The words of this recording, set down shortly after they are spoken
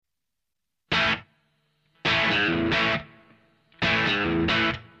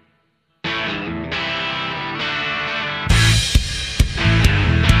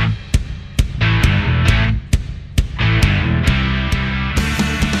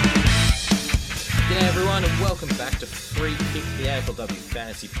Everyone, and welcome back to Free Kick, the AFLW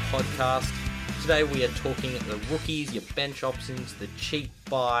Fantasy Podcast. Today we are talking the rookies, your bench options, the cheap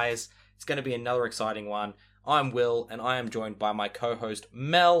buys. It's going to be another exciting one. I'm Will, and I am joined by my co-host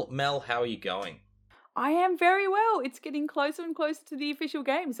Mel. Mel, how are you going? I am very well. It's getting closer and closer to the official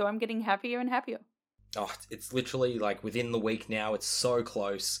game, so I'm getting happier and happier. Oh, it's literally like within the week now. It's so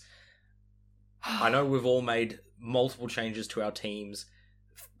close. I know we've all made multiple changes to our teams.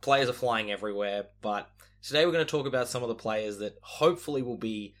 Players are flying everywhere, but today we're going to talk about some of the players that hopefully will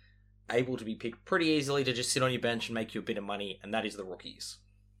be able to be picked pretty easily to just sit on your bench and make you a bit of money, and that is the rookies.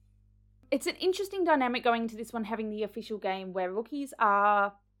 It's an interesting dynamic going into this one, having the official game where rookies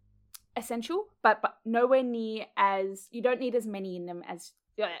are essential, but nowhere near as... You don't need as many in them as...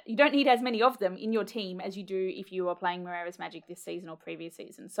 You don't need as many of them in your team as you do if you are playing Moreira's Magic this season or previous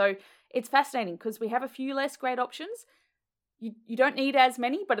season. So it's fascinating because we have a few less great options. You don't need as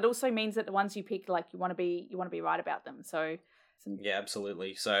many, but it also means that the ones you pick, like you want to be right about them. So yeah,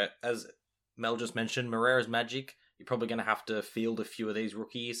 absolutely. So as Mel just mentioned, Moreira's Magic, you're probably going to have to field a few of these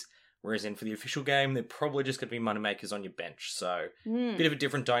rookies. Whereas for the official game, they're probably just going to be moneymakers on your bench. So bit of a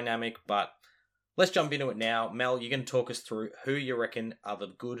different dynamic, but let's jump into it now. Mel, you're going to talk us through who you reckon are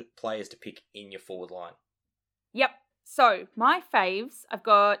the good players to pick in your forward line. Yep. So, my faves, I've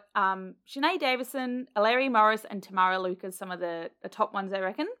got Sinead Davison, Aleri Morris, and Tamara Lucas, some of the top ones, I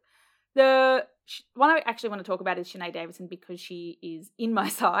reckon. The one I actually want to talk about is Sinead Davison because she is in my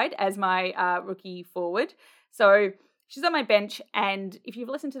side as my rookie forward. So, she's on my bench, and if you've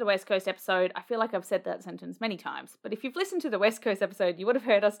listened to the West Coast episode, I feel like I've said that sentence many times, but if you've listened to the West Coast episode, you would have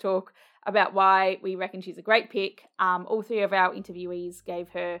heard us talk about why we reckon she's a great pick. All three of our interviewees gave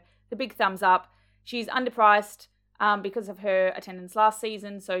her the big thumbs up. She's underpriced because of her attendance last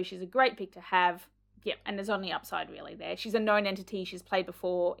season, so she's a great pick to have. Yeah, and there's only upside really there. She's a known entity. She's played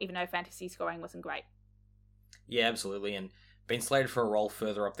before, even though fantasy scoring wasn't great. Yeah, absolutely, and been slated for a role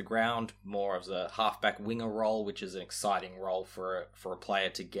further up the ground, more of the halfback winger role, which is an exciting role for a player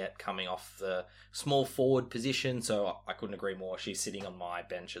to get coming off the small forward position, so I couldn't agree more. She's sitting on my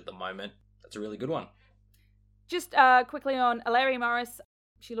bench at the moment. That's a really good one. Just quickly on Aleri Morris,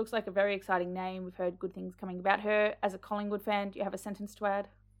 she looks like a very exciting name. We've heard good things coming about her. As a Collingwood fan, do you have a sentence to add?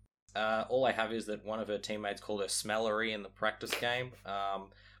 All I have is that one of her teammates called her Smellery in the practice game.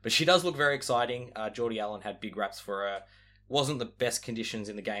 But she does look very exciting. Geordie Allen had big raps for her. Wasn't the best conditions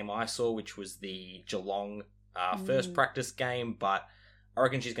in the game I saw, which was the Geelong first practice game, but I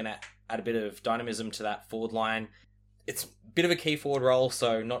reckon she's going to add a bit of dynamism to that forward line. It's a bit of a key forward role,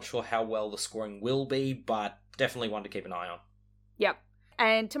 so not sure how well the scoring will be, but definitely one to keep an eye on. Yep.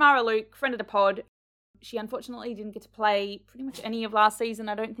 And Tamara Luke, friend of the pod, she unfortunately didn't get to play pretty much any of last season,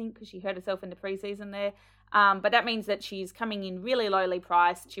 I don't think, because she hurt herself in the preseason there. But that means that she's coming in really lowly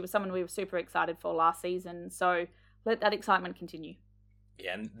priced. She was someone we were super excited for last season, so let that excitement continue.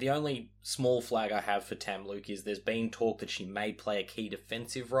 Yeah, and the only small flag I have for Tam Luke is there's been talk that she may play a key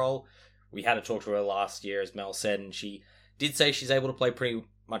defensive role. We had a talk to her last year, as Mel said, and she did say she's able to play pretty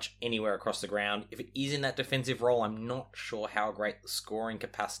much anywhere across the ground. If it is in that defensive role, I'm not sure how great the scoring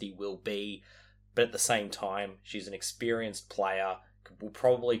capacity will be, but at the same time, she's an experienced player, will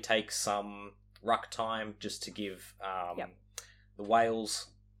probably take some ruck time just to give the Wales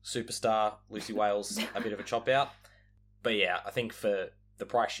superstar, Lucy Wales, a bit of a chop out. But yeah, I think for the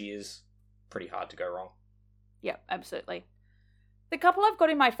price she is, pretty hard to go wrong. Yep, absolutely. The couple I've got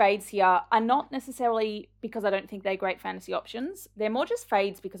in my fades here are not necessarily because I don't think they're great fantasy options. They're more just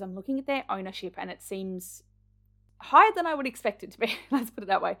fades because I'm looking at their ownership and it seems higher than I would expect it to be. Let's put it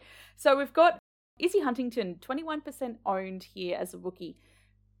that way. So we've got Izzy Huntington, 21% owned here as a rookie.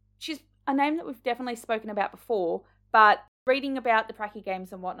 She's a name that we've definitely spoken about before, but reading about the Pracky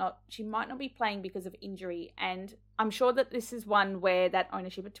games and whatnot, she might not be playing because of injury. And I'm sure that this is one where that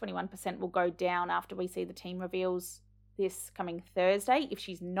ownership at 21% will go down after we see the team reveals this coming Thursday if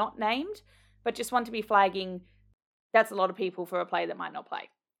she's not named, but just want to be flagging that's a lot of people for a player that might not play,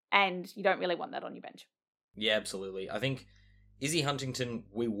 and you don't really want that on your bench. Yeah, absolutely. I think Izzy Huntington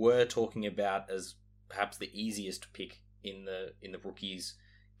we were talking about as perhaps the easiest pick in the rookies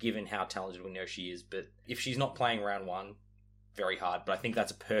given how talented we know she is, but if she's not playing round one, very hard, but I think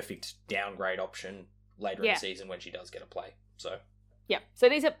that's a perfect downgrade option later in the season when she does get a play. So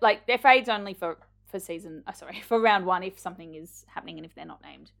these are like they're fades only for round one if something is happening and if they're not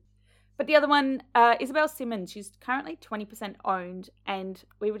named. But the other one, Isabel Simmons, she's currently 20% owned, and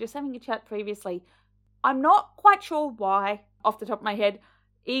we were just having a chat previously. I'm not quite sure why, off the top of my head.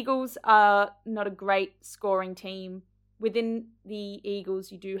 Eagles are not a great scoring team. Within the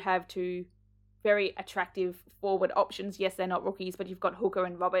Eagles, you do have two very attractive forward options. Yes, they're not rookies, but you've got Hooker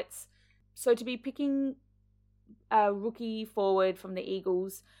and Roberts. So to be picking a rookie forward from the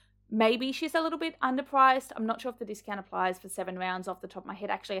Eagles, maybe she's a little bit underpriced. I'm not sure if the discount applies for 7 rounds off the top of my head.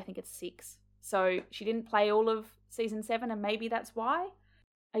 Actually, I think it's 6. So she didn't play all of season 7, and maybe that's why.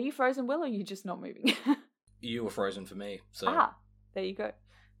 Are you frozen, Will, or are you just not moving? You were frozen for me. So. There you go.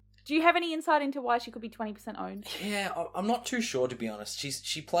 Do you have any insight into why she could be 20% owned? Yeah, I'm not too sure, to be honest.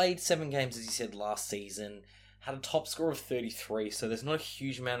 She played 7 games, as you said, last season, had a top score of 33, so there's not a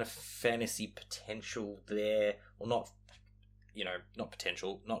huge amount of fantasy potential there, or not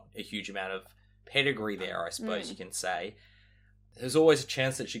potential, not a huge amount of pedigree there, I suppose you can say. There's always a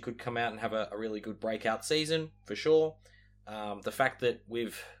chance that she could come out and have a really good breakout season, for sure. The fact that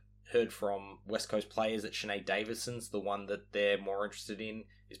we've heard from West Coast players that Sinead Davison's the one that they're more interested in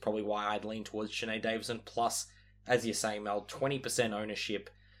is probably why I'd lean towards Sinead Davison. Plus, as you say, Mel, 20% ownership.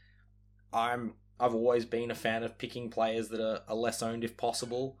 I've always been a fan of picking players that are less owned if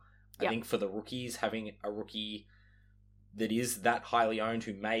possible. Yep. I think for the rookies, having a rookie that is that highly owned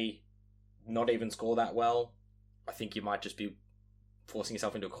who may not even score that well, I think you might just be forcing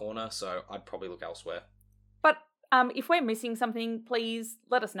yourself into a corner, so I'd probably look elsewhere. But if we're missing something, please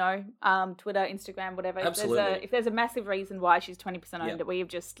let us know. Twitter, Instagram, whatever. Absolutely. If there's a massive reason why she's 20% owned that we have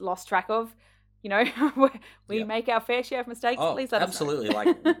just lost track of, we make our fair share of mistakes. Please let us know. Absolutely.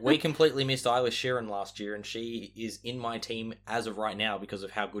 Like, we completely missed Eilish Sheeran last year, and she is in my team as of right now because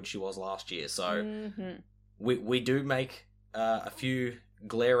of how good she was last year. So we do make a few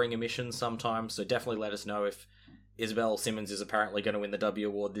glaring omissions sometimes, so definitely let us know if Isabel Simmons is apparently going to win the W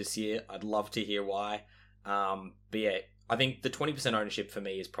Award this year. I'd love to hear why. But yeah, I think the 20% ownership for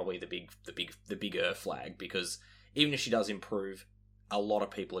me is probably the bigger flag, because even if she does improve, a lot of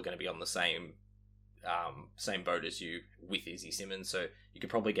people are going to be on the same boat as you with Izzy Simmons, so you could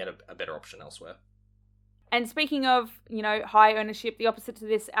probably get a better option elsewhere. And speaking of, high ownership, the opposite to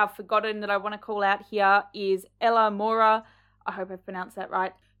this, our forgotten that I want to call out here is Ella Mora. I hope I've pronounced that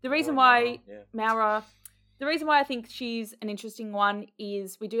right. The reason why I think she's an interesting one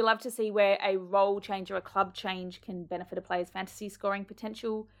is we do love to see where a role change or a club change can benefit a player's fantasy scoring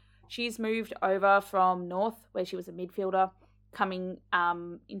potential. She's moved over from North, where she was a midfielder, coming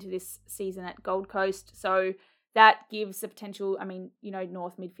into this season at Gold Coast. So that gives the potential. I mean,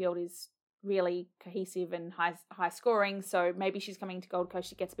 North midfield is really cohesive and high scoring. So maybe she's coming to Gold Coast.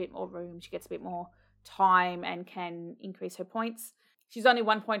 She gets a bit more room. She gets a bit more time and can increase her points. She's only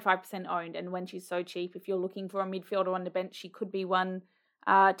 1.5% owned, and when she's so cheap, if you're looking for a midfielder on the bench, she could be one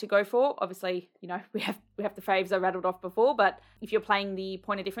to go for. Obviously, we have the faves I rattled off before, but if you're playing the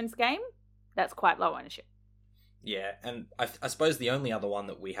point of difference game, that's quite low ownership. Yeah, and I suppose the only other one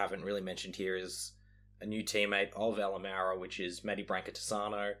that we haven't really mentioned here is a new teammate of Alamara, which is Maddie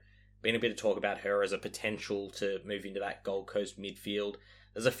Brancatisano. Been a bit of talk about her as a potential to move into that Gold Coast midfield.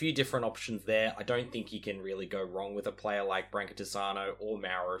 There's a few different options there. I don't think you can really go wrong with a player like Brancatisano or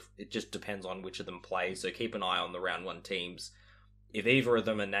Maurer. It just depends on which of them play, so keep an eye on the round 1 teams. If either of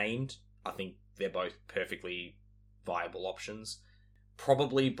them are named, I think they're both perfectly viable options.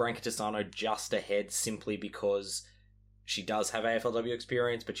 Probably Brancatisano just ahead simply because she does have AFLW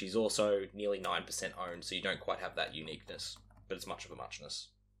experience, but she's also nearly 9% owned, so you don't quite have that uniqueness, but it's much of a muchness.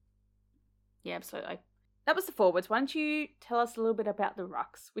 Yeah, absolutely. That was the forwards. Why don't you tell us a little bit about the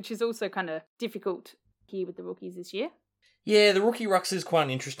rucks, which is also kind of difficult here with the rookies this year? Yeah, the rookie rucks is quite an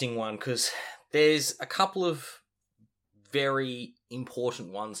interesting one because there's a couple of very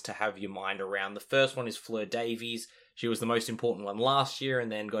important ones to have your mind around. The first one is Fleur Davies. She was the most important one last year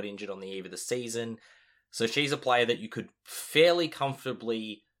and then got injured on the eve of the season. So she's a player that you could fairly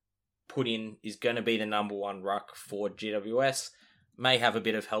comfortably put in is going to be the number 1 ruck for GWS. May have a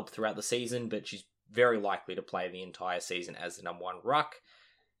bit of help throughout the season, but she's very likely to play the entire season as the number 1 ruck.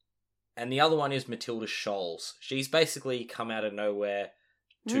 And the other one is Matilda Scholes. She's basically come out of nowhere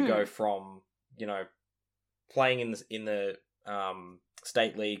to go from, playing in the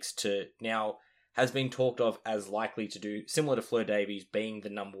state leagues to now has been talked of as likely to do, similar to Fleur Davies, being the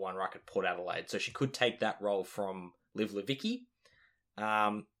number 1 ruck at Port Adelaide. So she could take that role from Liv Levicki.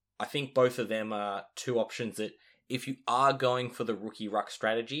 I think both of them are 2 options that, if you are going for the rookie ruck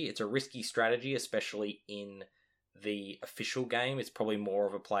strategy, it's a risky strategy, especially in the official game. It's probably more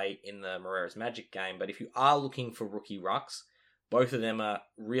of a play in the Moreira's Magic game. But if you are looking for rookie rucks, both of them are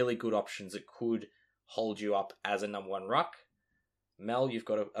really good options that could hold you up as a number 1 ruck. Mel, you've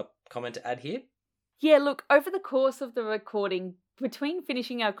got a comment to add here? Yeah, look, over the course of the recording, between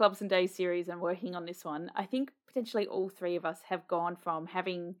finishing our Clubs and Days series and working on this one, I think potentially all 3 of us have gone from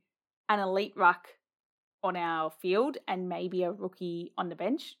having an elite ruck on our field and maybe a rookie on the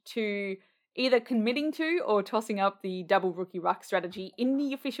bench to either committing to or tossing up the double rookie ruck strategy in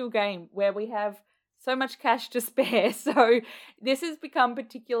the official game where we have so much cash to spare. So this has become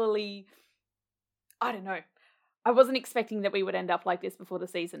particularly, I don't know. I wasn't expecting that we would end up like this before the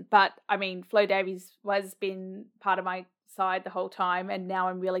season. But, I mean, Flo Davies has been part of my side the whole time, and now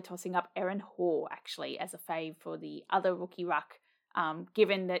I'm really tossing up Erin Hoare, actually, as a fave for the other rookie ruck,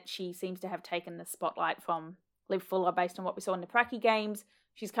 given that she seems to have taken the spotlight from Liv Fuller based on what we saw in the Pracky games.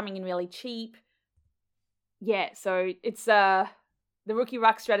 She's coming in really cheap. Yeah, so it's the rookie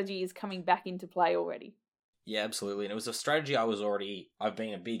ruck strategy is coming back into play already. Yeah, absolutely. And it was a strategy I've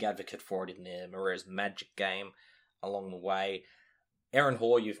been a big advocate for it in the Maria's Magic game along the way. Erin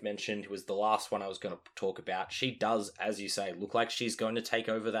Hoare, you've mentioned, was the last one I was going to talk about. She does, as you say, look like she's going to take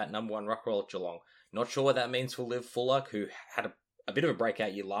over that number one ruck role at Geelong. Not sure what that means for Liv Fuller, who had a bit of a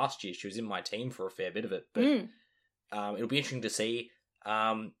breakout year last year. She was in my team for a fair bit of it. But it'll be interesting to see.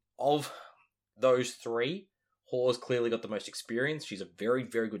 Of those three, Hoare's clearly got the most experience. She's a very,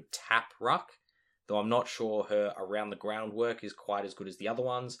 very good tap ruck, though I'm not sure her around the ground work is quite as good as the other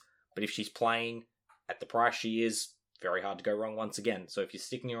ones. But if she's playing at the price she is, very hard to go wrong once again. So if you're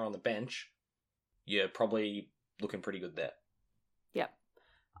sticking her on the bench, you're probably looking pretty good there. Yep,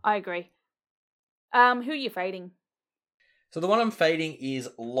 I agree. Who are you fading? So the one I'm fading is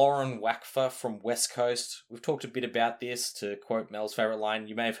Lauren Wackfer from West Coast. We've talked a bit about this, to quote Mel's favourite line,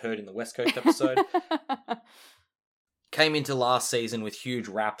 you may have heard in the West Coast episode. Came into last season with huge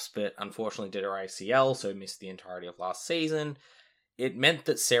raps, but unfortunately did her ACL, so missed the entirety of last season. It meant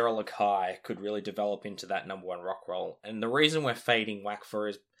that Sarah Lakai could really develop into that number one rock role. And the reason we're fading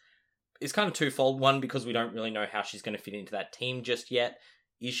Wackfer is kind of twofold. One, because we don't really know how she's going to fit into that team just yet.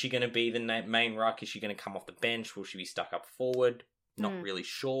 Is she going to be the main ruck? Is she going to come off the bench? Will she be stuck up forward? Not really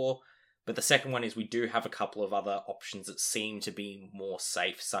sure. But the second one is we do have a couple of other options that seem to be more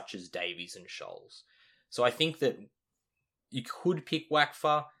safe, such as Davies and Scholes. So I think that you could pick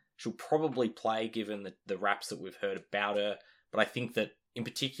Wackfer. She'll probably play given the raps that we've heard about her. But I think that, in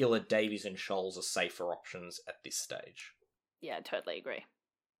particular, Davies and Scholes are safer options at this stage. Yeah, I totally agree.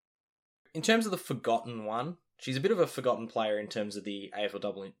 In terms of the forgotten one, she's a bit of a forgotten player in terms of the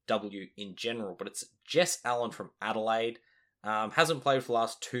AFLW in general, but it's Jess Allen from Adelaide. Hasn't played for the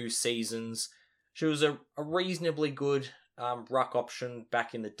last 2 seasons. She was a reasonably good ruck option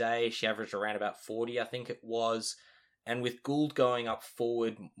back in the day. She averaged around about 40, I think it was. And with Gould going up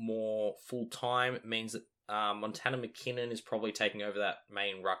forward more full-time, it means that Montana McKinnon is probably taking over that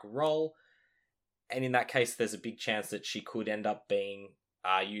main ruck role. And in that case, there's a big chance that she could end up being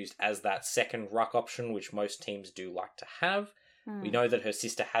used as that second ruck option, which most teams do like to have. We know that her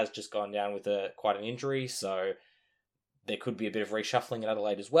sister has just gone down with quite an injury, so there could be a bit of reshuffling at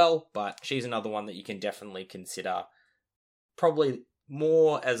Adelaide as well, but she's another one that you can definitely consider probably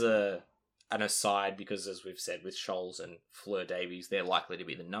more as an aside, because as we've said, with Scholes and Fleur Davies, they're likely to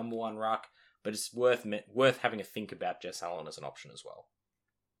be the number one ruck. But it's worth having a think about Jess Allen as an option as well.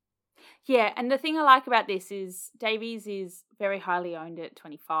 Yeah, and the thing I like about this is Davies is very highly owned at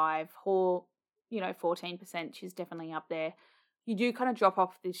 25. Hoare, 14%. She's definitely up there. You do kind of drop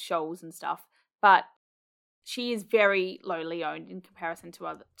off this Scholes and stuff, but she is very lowly owned in comparison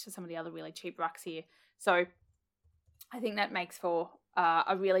to some of the other really cheap rucks here. So I think that makes for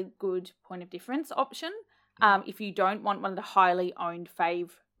a really good point of difference option. If you don't want one of the highly owned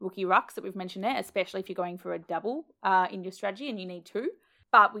fave rookie rucks that we've mentioned there, especially if you're going for a double in your strategy and you need 2.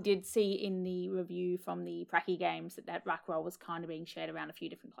 But we did see in the review from the Pracky games that ruck role was kind of being shared around a few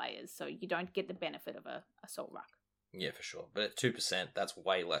different players, so you don't get the benefit of a sole ruck. Yeah, for sure. But at 2%, that's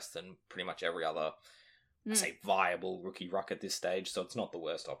way less than pretty much every other, say, viable rookie ruck at this stage, so it's not the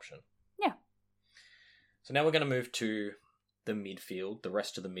worst option. Yeah. So now we're going to move to the midfield, the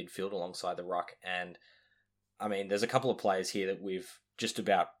rest of the midfield alongside the ruck, and I mean, there's a couple of players here that we've just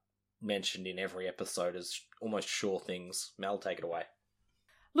about mentioned in every episode as almost sure things. Mel, take it away.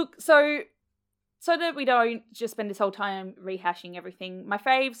 Look, so that we don't just spend this whole time rehashing everything, my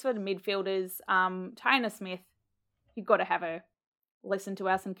faves for the midfielders, Tyana Smith, you've got to have her listen to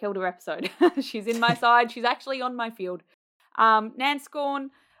our St Kilda episode. She's in my side. She's actually on my field. Nanscorn,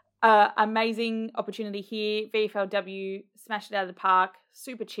 amazing opportunity here. VFLW, smashed it out of the park.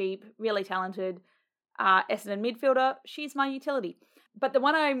 Super cheap, really talented. Essendon midfielder, she's my utility. But the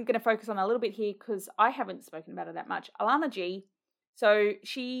one I'm going to focus on a little bit here, because I haven't spoken about her that much, Alana G. So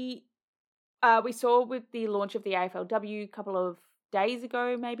she, we saw with the launch of the AFLW a couple of days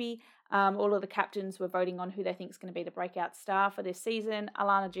ago, maybe, all of the captains were voting on who they think is going to be the breakout star for this season.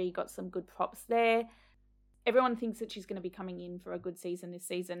 Alana G got some good props there. Everyone thinks that she's going to be coming in for a good season this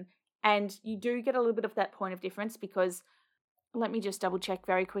season. And you do get a little bit of that point of difference, because Let me just double check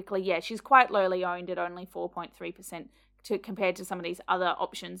very quickly. Yeah, she's quite lowly owned at only 4.3% compared to some of these other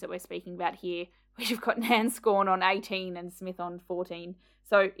options that we're speaking about here, where you've got Nanscorn on 18 and Smith on 14.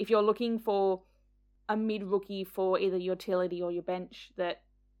 So if you're looking for a mid-rookie for either your utility or your bench that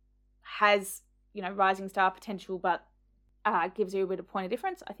has, rising star potential but gives you a bit of point of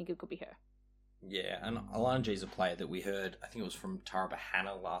difference, I think it could be her. Yeah, and Alanji's a player that we heard, I think it was from Tara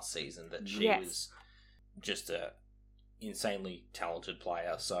Bahana last season, that she was just a insanely talented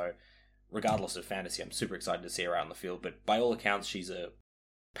player. So regardless of fantasy, I'm super excited to see her out on the field. But by all accounts, she's a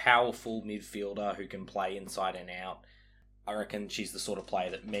powerful midfielder who can play inside and out. I reckon she's the sort of player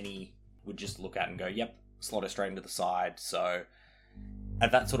that many would just look at and go, yep, slot her straight into the side. So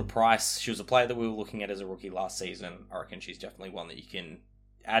at that sort of price, she was a player that we were looking at as a rookie last season. I reckon she's definitely one that you can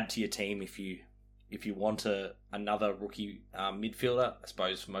add to your team if you want another rookie midfielder. I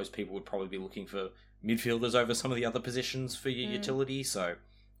suppose most people would probably be looking for midfielders over some of the other positions for your utility. So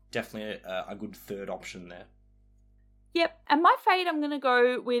definitely a good third option there. Yep, and my fade, I'm going to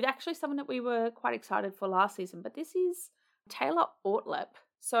go with actually someone that we were quite excited for last season, but this is Taylor Ortlep.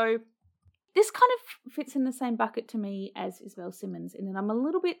 So this kind of fits in the same bucket to me as Isabel Simmons, and then I'm a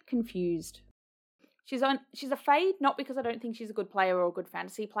little bit confused. She's a fade, not because I don't think she's a good player or a good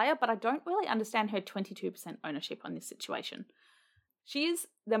fantasy player, but I don't really understand her 22% ownership on this situation. She is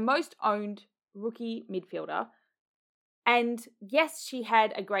the most owned rookie midfielder, and yes, she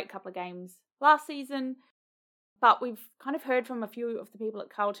had a great couple of games last season, but we've kind of heard from a few of the people at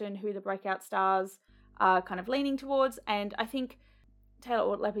Carlton who the breakout stars are kind of leaning towards, and I think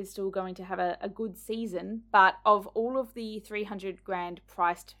Taylor Ortlep is still going to have a good season, but of all of the 300 grand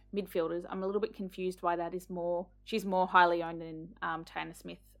priced midfielders, I'm a little bit confused why that is more. She's more highly owned than Taylor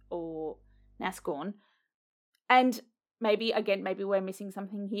Smith or Nanscorn. And maybe we're missing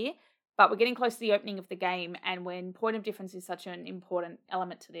something here, but we're getting close to the opening of the game, and when point of difference is such an important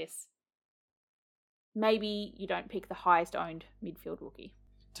element to this, maybe you don't pick the highest owned midfield rookie.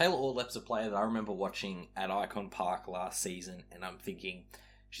 Taylor Ortlep's a player that I remember watching at Icon Park last season, and I'm thinking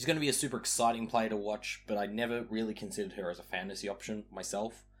she's going to be a super exciting player to watch, but I never really considered her as a fantasy option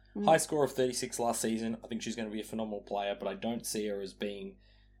myself. High score of 36 last season. I think she's going to be a phenomenal player, but I don't see her as being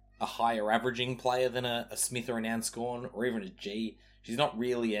a higher averaging player than a Smith or an Nanscorn or even a G. She's not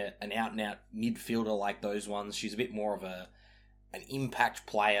really an out-and-out midfielder like those ones. She's a bit more of an impact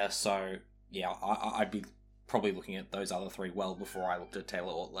player, so yeah, I'd be probably looking at those other three well before I looked at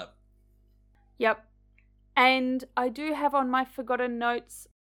Taylor Ortlep. Yep. And I do have on my forgotten notes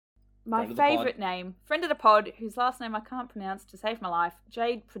my favourite name, friend of the pod, whose last name I can't pronounce to save my life,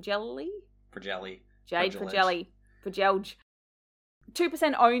 Jade Prajelj. Jade Prajelj.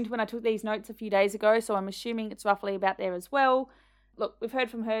 2% owned when I took these notes a few days ago, so I'm assuming it's roughly about there as well. Look, we've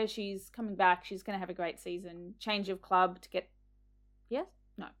heard from her, she's coming back, she's going to have a great season. Change of club to get... Yes?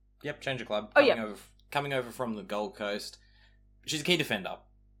 No. Yep, change of club. Coming over from the Gold Coast. She's a key defender.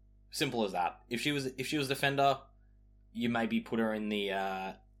 Simple as that. If she was a defender, you maybe put her in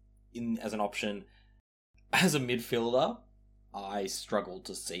the in as an option. As a midfielder, I struggle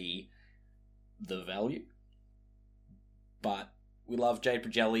to see the value. But we love Jade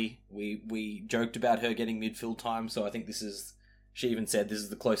Prajelj. We joked about her getting midfield time, so I think she even said this is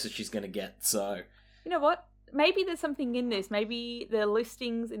the closest she's going to get. So you know what? Maybe there's something in this. Maybe the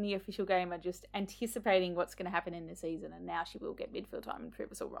listings in the official game are just anticipating what's going to happen in the season, and now she will get midfield time and prove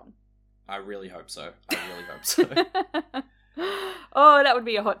us all wrong. I really hope so. Oh, that would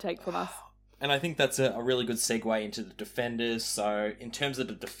be a hot take from us. And I think that's a really good segue into the defenders. So in terms of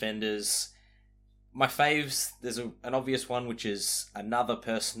the defenders, my faves, there's an obvious one, which is another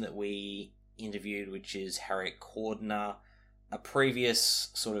person that we interviewed, which is Harriet Cordner, a previous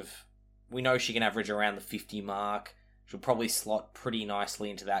sort of... We know she can average around the 50 mark. She'll probably slot pretty nicely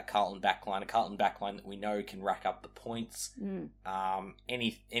into that Carlton backline. A Carlton backline that we know can rack up the points.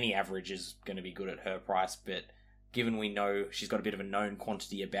 Any average is going to be good at her price, but given we know she's got a bit of a known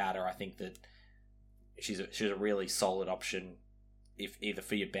quantity about her, I think that she's a really solid option, if either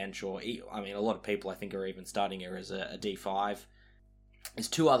for your bench or... I mean, a lot of people I think are even starting her as a D5. There's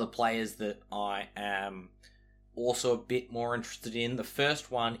two other players that I am also a bit more interested in. The first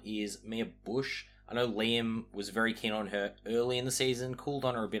one is Mia Bush. I know Liam was very keen on her early in the season, cooled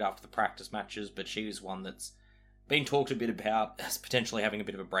on her a bit after the practice matches, but she was one that's been talked a bit about as potentially having a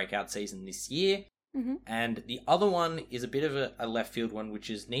bit of a breakout season this year. Mm-hmm. And the other one is a bit of a left field one, which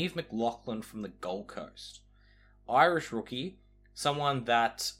is Niamh McLaughlin from the Gold Coast. Irish rookie, someone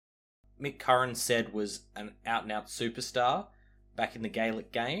that Mick Curran said was an out-and-out superstar back in the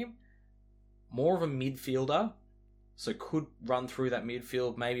Gaelic game. More of a midfielder, so could run through that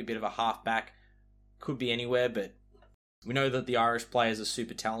midfield, maybe a bit of a halfback, could be anywhere, but We know that the Irish players are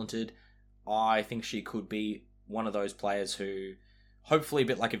super talented. I think she could be one of those players who, hopefully a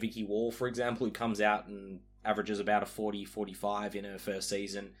bit like a Vicky Wall, for example, who comes out and averages about a 40-45 in her first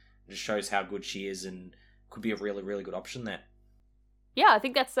season. It just shows how good she is and could be a really, really good option there. Yeah, I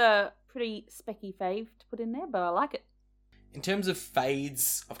think that's a pretty specky fave to put in there, but I like it. In terms of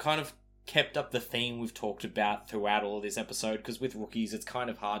fades, I've kind of kept up the theme we've talked about throughout all of this episode, because with rookies, it's kind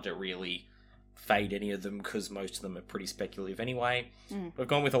of hard to really fade any of them because most of them are pretty speculative anyway. We've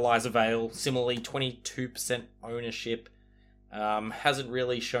gone with Eliza Vale. Similarly, 22% ownership. Hasn't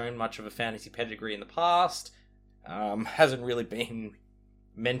really shown much of a fantasy pedigree in the past. Hasn't really been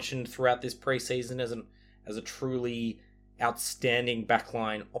mentioned throughout this preseason as a truly outstanding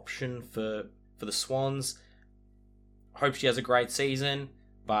backline option for the Swans. Hope she has a great season,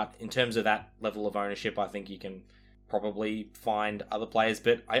 but in terms of that level of ownership, I think you can probably find other players.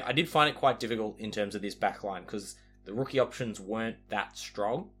 But I did find it quite difficult in terms of this backline because the rookie options weren't that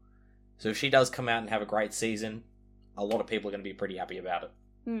strong. So if she does come out and have a great season, a lot of people are going to be pretty happy about it.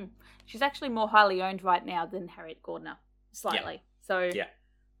 She's actually more highly owned right now than Harriet Gardner, slightly. Yeah. So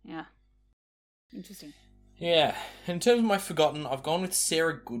yeah, interesting. Yeah, in terms of my forgotten, I've gone with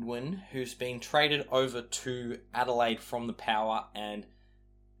Sarah Goodwin, who's been traded over to Adelaide from the Power, and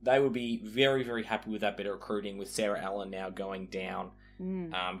they would be very, very happy with that bit of recruiting with Sarah Allen now going down.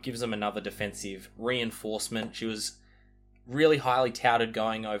 Gives them another defensive reinforcement. She was really highly touted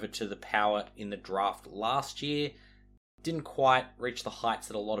going over to the Power in the draft last year. Didn't quite reach the heights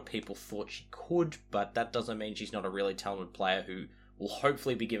that a lot of people thought she could, but that doesn't mean she's not a really talented player who will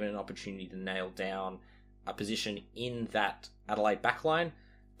hopefully be given an opportunity to nail down a position in that Adelaide backline.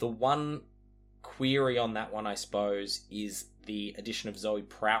 The one query on that one, I suppose, is the addition of Zoe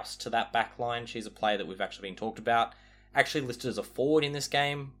Prowse to that backline. She's a player that we've actually been talked about. Actually listed as a forward in this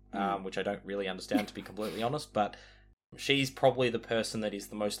game, which I don't really understand, to be completely honest, but she's probably the person that is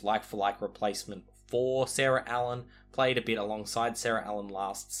the most like-for-like replacement for Sarah Allen. Played a bit alongside Sarah Allen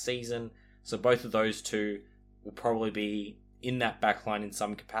last season, so both of those two will probably be in that backline in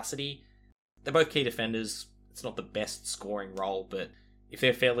some capacity. They're both key defenders. It's not the best scoring role, but if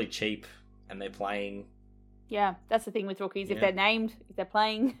they're fairly cheap and they're playing... Yeah, that's the thing with rookies. Yeah. If they're named, if they're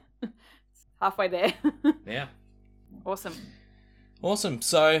playing, it's halfway there. Yeah. Awesome.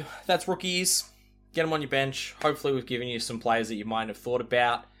 So that's rookies. Get them on your bench. Hopefully we've given you some players that you might have thought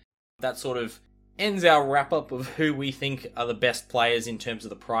about. That sort of ends our wrap-up of who we think are the best players in terms of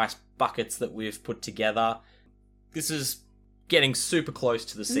the price buckets that we've put together. This is getting super close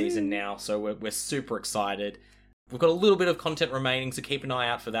to the season now, so we're super excited. We've got a little bit of content remaining, so keep an eye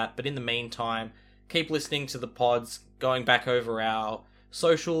out for that. But in the meantime, keep listening to the pods, going back over our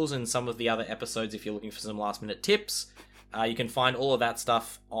socials and some of the other episodes if you're looking for some last-minute tips. You can find all of that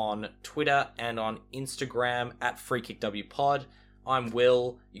stuff on Twitter and on Instagram at FreeKickWPod. I'm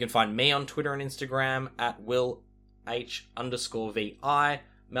Will. You can find me on Twitter and Instagram at WillH_VI.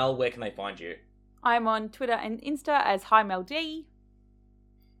 Mel, where can they find you? I'm on Twitter and Insta as HiMelD.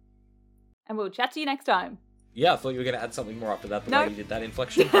 And we'll chat to you next time. Yeah, I thought you were going to add something more after that, the way you did that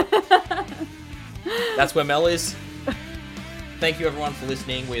inflection. That's where Mel is. Thank you everyone for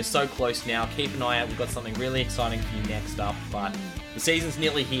listening. We are so close now. Keep an eye out. We've got something really exciting for you next up. But the season's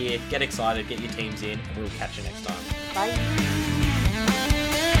nearly here. Get excited. Get your teams in. And we'll catch you next time. Bye.